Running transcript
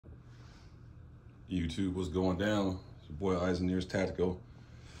YouTube, what's going down? It's your boy Eisennears Tactical.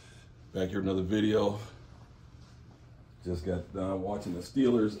 Back here, another video. Just got done watching the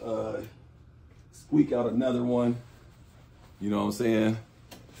Steelers squeak out another one. You know what I'm saying?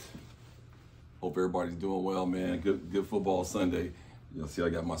 Hope everybody's doing well, man. Good football Sunday. You'll see I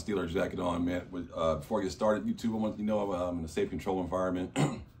got my Steelers jacket on, man. Before I get started, YouTube, I want you to know I'm in a safe control environment.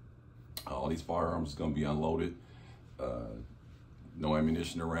 All these firearms are going to be unloaded. No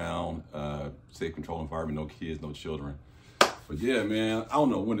ammunition around, safe control environment, no kids, no children. But yeah, man, I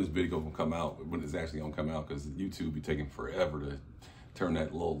don't know when this video gonna come out, when it's actually gonna come out, because YouTube be taking forever to turn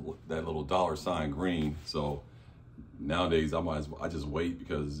that little $sign green. So nowadays I just wait,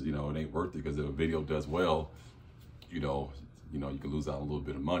 because you know it ain't worth it, because if a video does well, you know you can lose out a little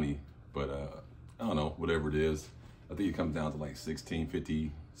bit of money. But I don't know, whatever it is, I think it comes down to like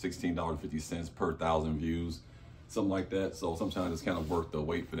 $16.50 per 1,000 views. Something like that. So sometimes it's kind of worth the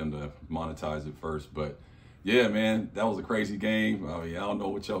wait for them to monetize it first. But yeah, man, that was a crazy game. I mean, I don't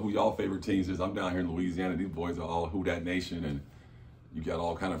know who y'all favorite teams is. I'm down here in Louisiana. These boys are all Who Dat Nation, and you got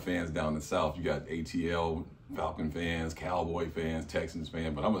all kind of fans down in the South. You got ATL, Falcon fans, Cowboy fans, Texans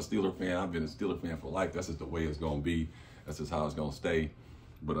fans. But I'm a Steeler fan. I've been a Steeler fan for life. That's just the way it's gonna be. That's just how it's gonna stay.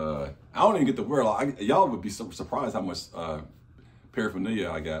 But I don't even get the word. Y'all would be surprised how much paraphernalia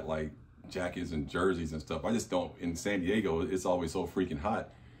I got, like jackets and jerseys and stuff. I just don't. In San Diego, it's always so freaking hot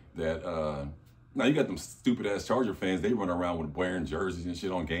that now you got them stupid ass Charger fans. They run around with wearing jerseys and shit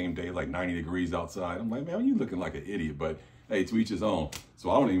on game day, like 90 degrees outside. I'm like, man, you looking like an idiot. But hey, to each his own.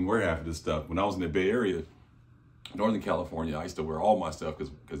 So I don't even wear half of this stuff. When I was in the Bay Area, Northern California, I used to wear all my stuff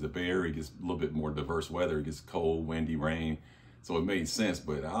because the Bay Area gets a little bit more diverse weather. It gets cold, windy, rain. So it made sense.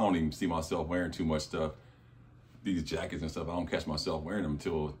 But I don't even see myself wearing too much stuff. These jackets and stuff, I don't catch myself wearing them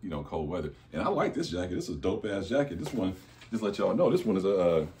until, cold weather. And I like this jacket. This is a dope ass jacket. This one, just let y'all know, this one is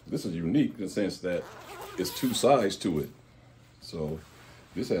this is unique in the sense that it's two sides to it. So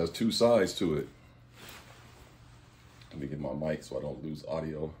this has two sides to it. Let me get my mic so I don't lose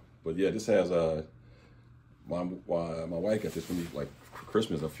audio. But yeah, this has my wife got this for me like for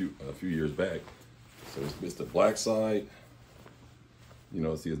Christmas a few years back. So it's the black side. See,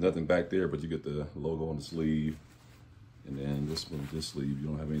 there's nothing back there, but you get the logo on the sleeve. And then this sleeve, you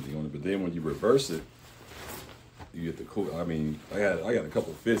don't have anything on it. But then when you reverse it, you get the cool. I mean, I got a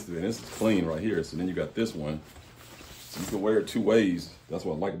couple of fits to it, and this is clean right here. So then you got this one. So you can wear it two ways. That's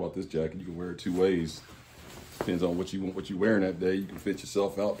what I like about this jacket. You can wear it two ways. Depends on what you wearing that day. You can fit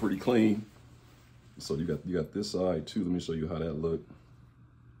yourself out pretty clean. So you got this side too. Let me show you how that look.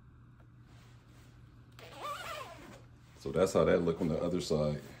 So that's how that look on the other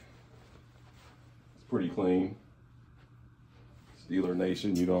side. It's pretty clean. Steeler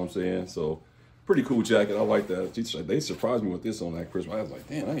Nation, you know what I'm saying? So pretty cool jacket. I like that. They surprised me with this on that Christmas. I was like,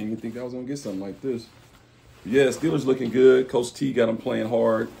 damn, I didn't even think I was gonna get something like this. But yeah, Steelers looking good. Coach T got them playing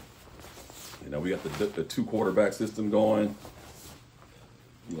hard. We got the two quarterback system going.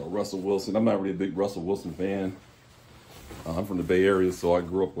 Russell Wilson. I'm not really a big Russell Wilson fan. I'm from the Bay Area, so I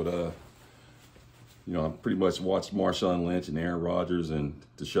grew up with I pretty much watched Marshawn Lynch and Aaron Rodgers and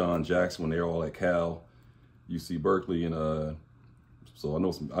Deshaun Jackson when they were all at Cal, UC Berkeley, and so I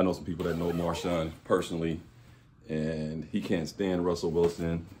know some people that know Marshawn personally, and he can't stand Russell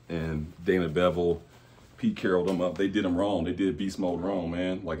Wilson and Dana Bevel, Pete Carroll, them up. They did him wrong. They did beast mode wrong,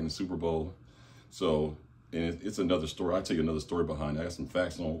 man, like in the Super Bowl. So, and it's another story. I'll tell you another story behind it. I got some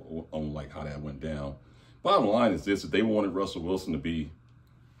facts on like how that went down. Bottom line is this: if they wanted Russell Wilson to be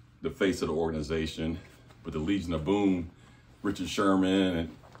the face of the organization, but the Legion of Boom, Richard Sherman and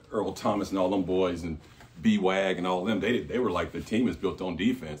Earl Thomas and all them boys and B-Wag and all them, they were like, the team is built on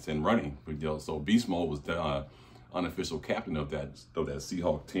defense and running. But, so Beast Mode was the unofficial captain of that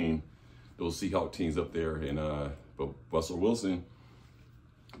Seahawk team, those Seahawk teams up there. And but Russell Wilson,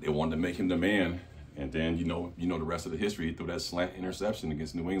 they wanted to make him the man. And then you know the rest of the history. He threw that slant interception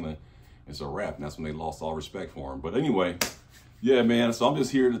against New England. It's a wrap. And that's when they lost all respect for him. But anyway. Yeah, man, so I'm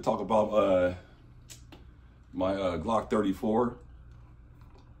just here to talk about my Glock 34.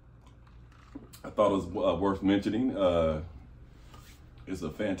 I thought it was worth mentioning. It's a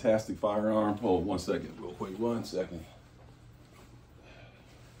fantastic firearm. Hold 1 second, real quick, 1 second.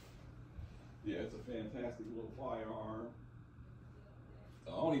 Yeah, it's a fantastic little firearm.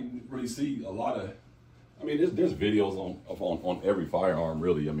 I don't even really see a lot of, there's videos on every firearm,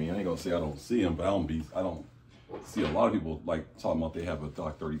 really. I ain't gonna say I don't see them, but I don't see a lot of people like talking about they have a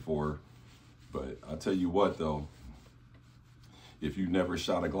Glock 34, but I tell you what though, if you never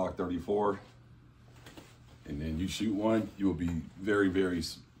shot a Glock 34 and then you shoot one, you will be very, very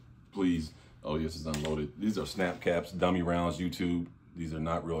pleased. Oh, yes, it's unloaded. These are snap caps, dummy rounds, YouTube. These are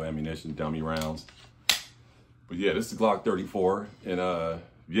not real ammunition, dummy rounds. But yeah, this is Glock 34, and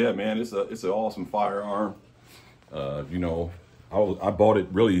yeah, man, it's an awesome firearm. You know, I bought it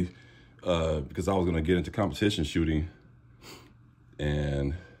really because I was gonna get into competition shooting,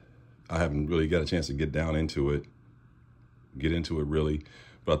 and I haven't really got a chance to get into it really.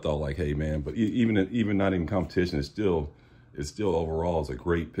 But I thought, like, hey man, but even not in competition, it's still overall, it's a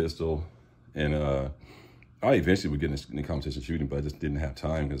great pistol. And I eventually would get into competition shooting, but I just didn't have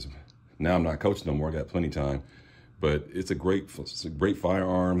time because now I'm not coaching no more. I got plenty of time. But it's a great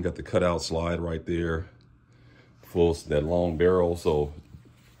firearm. Got the cutout slide right there, that long barrel, so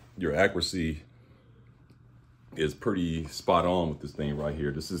your accuracy is pretty spot on with this thing right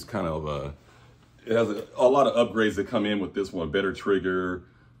here. This is kind of it has a lot of upgrades that come in with this one, better trigger,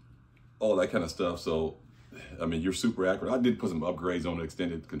 all that kind of stuff. So, I mean, you're super accurate. I did put some upgrades on the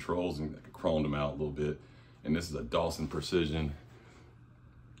extended controls and chromed them out a little bit. And this is a Dawson Precision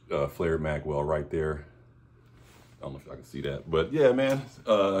flared mag well right there. I don't know if I can see that, but yeah, man.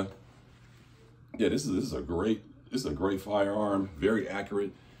 Yeah, this is a great firearm, very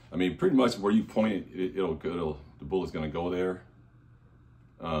accurate. I mean, pretty much where you point it, the bullet's gonna go there.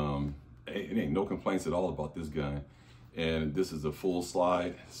 It ain't no complaints at all about this gun. And this is a full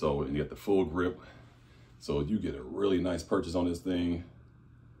slide, so you get the full grip. So you get a really nice purchase on this thing.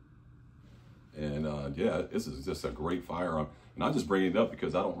 And yeah, this is just a great firearm. And I just bring it up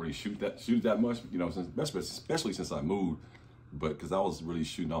because I don't really shoot that much, you know, especially since I moved. But because I was really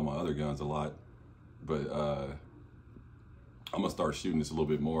shooting all my other guns a lot. But I'm gonna start shooting this a little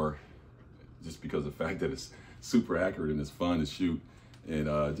bit more, just because of the fact that it's super accurate and it's fun to shoot.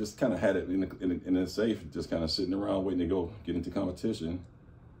 And just kind of had it in a safe, just kind of sitting around waiting to go get into competition.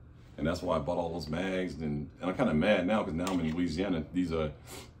 And that's why I bought all those mags. And I'm kind of mad now because now I'm in Louisiana. These are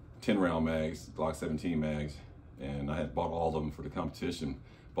 10-round mags, Glock 17 mags. And I had bought all of them for the competition,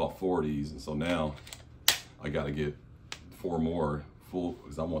 bought 4 of these. And so now I got to get 4 more full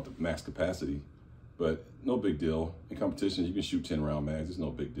because I want the max capacity. But no big deal. In competition, you can shoot 10-round mags. It's no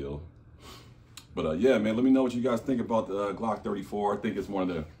big deal. But yeah, man, let me know what you guys think about the Glock 34. I think it's one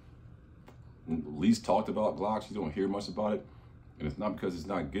of the least talked about Glocks. You don't hear much about it. And it's not because it's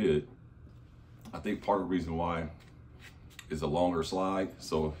not good. I think part of the reason why is a longer slide.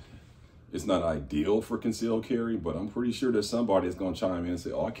 So it's not ideal for concealed carry, but I'm pretty sure there's somebody that's gonna chime in and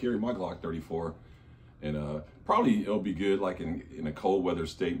say, oh, I carry my Glock 34. And probably it'll be good like in a cold weather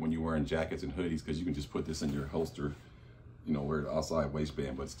state when you're wearing jackets and hoodies, because you can just put this in your holster, you know, wear it outside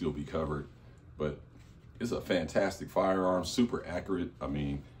waistband, but still be covered. But it's a fantastic firearm, super accurate. I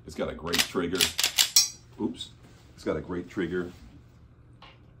mean, it's got a great trigger. Oops, it's got a great trigger.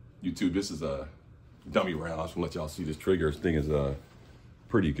 YouTube, this is a dummy round. I just want to let y'all see this trigger. This thing is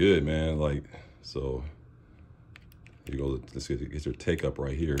pretty good, man. Like, so here you go. Let's get your take up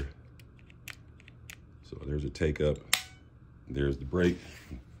right here. So there's a take up. There's the break.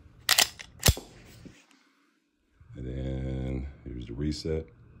 And then here's the reset.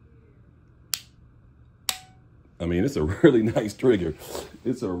 I mean, it's a really nice trigger.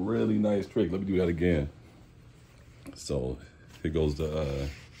 It's a really nice trigger. Let me do that again. So here goes the,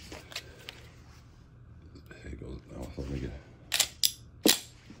 here goes, oh, let me get,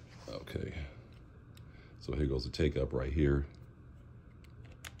 okay. So here goes the take up right here.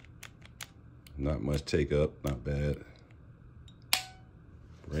 Not much take up, not bad.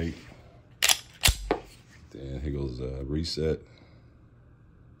 Break. Then here goes reset.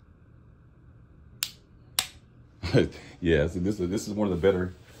 Yeah, so this is one of the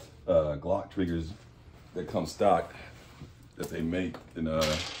better Glock triggers that come stock that they make, and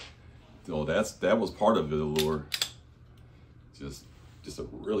so that was part of the allure. Just a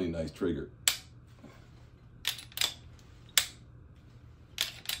really nice trigger.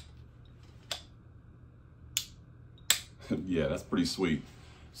 Yeah, that's pretty sweet.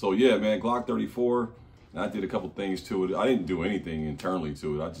 So yeah, man, Glock 34. And I did a couple things to it. I didn't do anything internally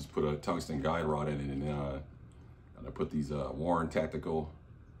to it. I just put a tungsten guide rod in it, and I put these Warren Tactical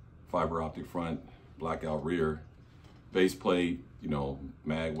fiber optic front, blackout rear, base plate, you know,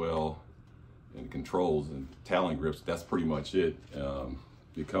 mag well, and controls and Talon grips. That's pretty much it.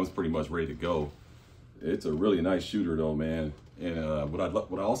 It comes pretty much ready to go. It's a really nice shooter though, man. And what I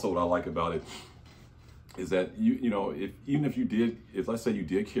like about it is that you know, even if let's say you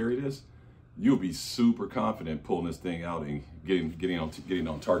did carry this, you'll be super confident pulling this thing out and getting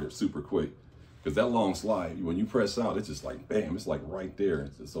on target super quick. Because that long slide, when you press out, it's just like, bam, it's like right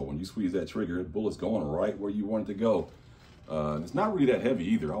there. So when you squeeze that trigger, the bullet's going right where you want it to go. It's not really that heavy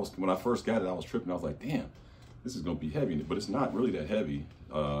either. When I first got it, I was tripping. I was like, damn, this is gonna be heavy, but it's not really that heavy.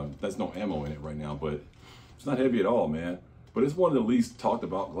 There's no ammo in it right now, but it's not heavy at all, man. But it's one of the least talked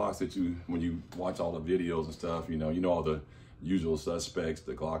about Glocks that when you watch all the videos and stuff, you know all the usual suspects,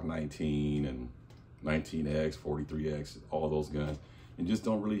 the Glock 19 and 19X, 43X, all those guns. And just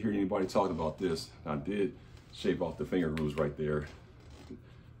don't really hear anybody talking about this. I did shape off the finger grooves right there.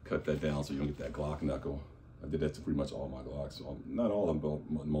 Cut that down so you don't get that Glock knuckle. I did that to pretty much all my Glocks. So not all of them,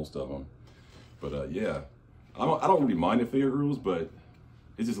 but most of them. But yeah, I don't really mind the finger grooves, but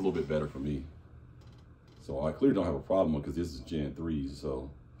it's just a little bit better for me. So I clearly don't have a problem with, because this is Gen 3. So,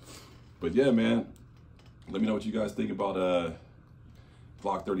 but yeah, man, let me know what you guys think about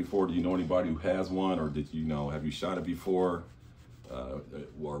Glock 34. Do you know anybody who has one, or did you know, have you shot it before?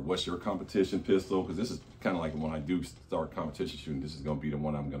 Or what's your competition pistol? Because this is kind of like when I do start competition shooting, this is going to be the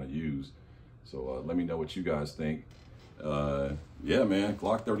one I'm going to use. So let me know what you guys think. Yeah, man,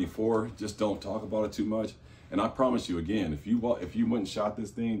 Glock 34, just don't talk about it too much. And I promise you again, if you went and shot this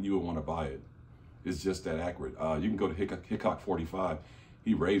thing, you would want to buy it. It's just that accurate. You can go to Hickok 45.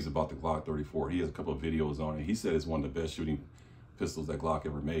 He raves about the Glock 34. He has a couple of videos on it. He said it's one of the best shooting pistols that Glock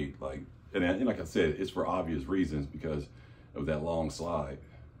ever made. And like I said, it's for obvious reasons, because of that long slide.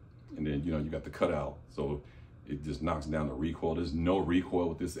 And then, you know, you got the cutout. So it just knocks down the recoil. There's no recoil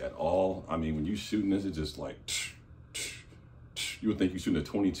with this at all. I mean, when you're shooting this, it's just like, you would think you're shooting a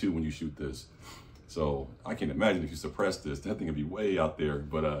 22 when you shoot this. So I can imagine if you suppress this, that thing would be way out there.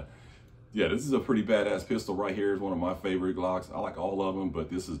 But yeah, this is a pretty badass pistol right here. It's one of my favorite Glocks. I like all of them, but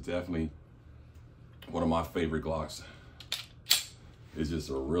this is definitely one of my favorite Glocks. It's just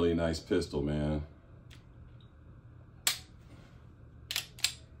a really nice pistol, man.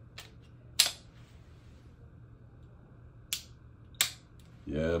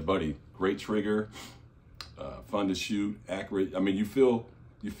 Yeah, buddy, great trigger, fun to shoot, accurate. I mean, you feel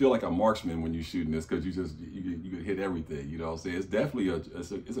like a marksman when you're shooting this, because you hit everything. You know what I'm saying? It's definitely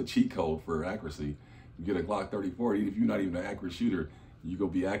it's a cheat code for accuracy. You get a Glock 34, even if you're not even an accurate shooter, you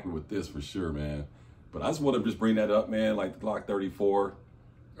gonna be accurate with this for sure, man. But I just want to just bring that up, man. Like the Glock 34,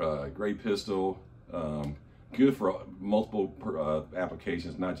 great pistol, good for multiple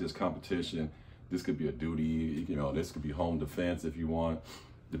applications, not just competition. This could be a duty, you know, this could be home defense if you want.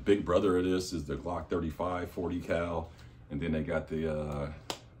 The big brother of this is the Glock 35, 40 cal. And then they got the,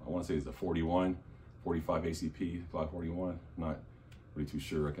 I want to say it's the 45 ACP, Glock 41. Not really too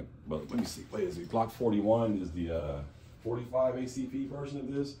sure. But let me see. Wait, is it Glock 41 is the 45 ACP version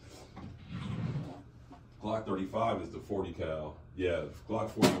of this? Glock 35 is the 40 cal. Yeah, Glock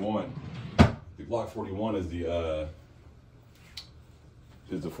 41. The Glock 41 is the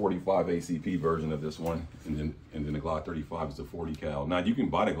 45 ACP version of this one, and then the Glock 35 is the 40 cal. Now you can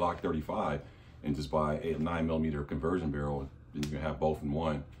buy the Glock 35 and just buy a 9mm conversion barrel, and you can have both in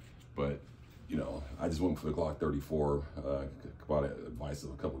one. But you know, I just went for the Glock 34. By the advice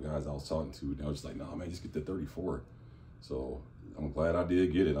of a couple of guys I was talking to, they were just like, "Nah, man, just get the 34." So I'm glad I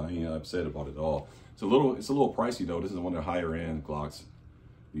did get it. I ain't upset about it at all. It's a little pricey though. This is one of the higher end Glocks.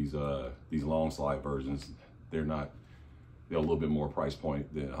 These long slide versions, they're a little bit more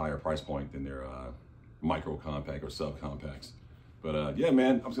higher price point than their micro compact or subcompacts. But yeah,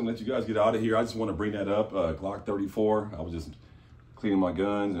 man, I'm just gonna let you guys get out of here. I just want to bring that up. Glock 34. I was just cleaning my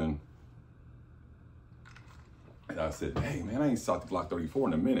guns, and I said, hey man, I ain't shot the Glock 34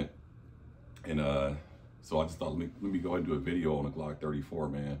 in a minute. And so I just thought, let me go ahead and do a video on the Glock 34,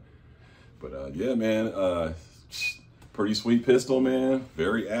 man. But yeah, man, pretty sweet pistol, man.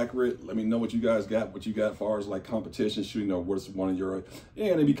 Very accurate. Let me know what you guys got, as far as like competition shooting, or what's one of your,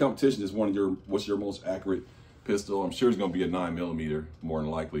 yeah, maybe competition is what's your most accurate pistol. I'm sure it's gonna be a 9mm, more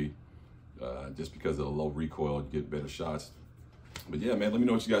than likely, just because of the low recoil, you get better shots. But yeah, man, let me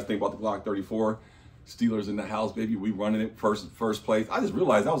know what you guys think about the Glock 34. Steelers in the house, baby. We running it first place. I just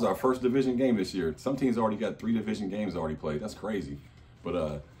realized that was our first division game this year. Some teams already got 3 division games already played. That's crazy.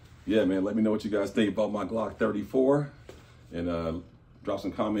 But yeah, man, let me know what you guys think about my Glock 34, and drop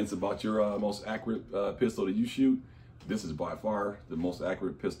some comments about your most accurate pistol that you shoot. This is by far the most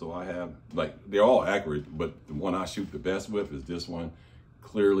accurate pistol I have. Like, they're all accurate, but the one I shoot the best with is this one.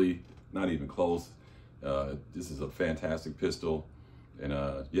 Clearly, not even close. This is a fantastic pistol. And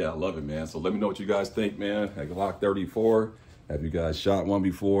yeah, I love it, man. So let me know what you guys think, man. At Glock 34, have you guys shot one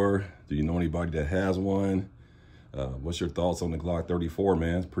before? Do you know anybody that has one? What's your thoughts on the Glock 34,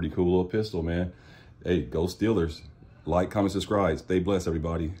 man? It's a pretty cool little pistol, man. Hey, go Steelers. Like, comment, subscribe. Stay blessed,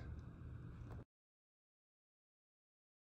 everybody.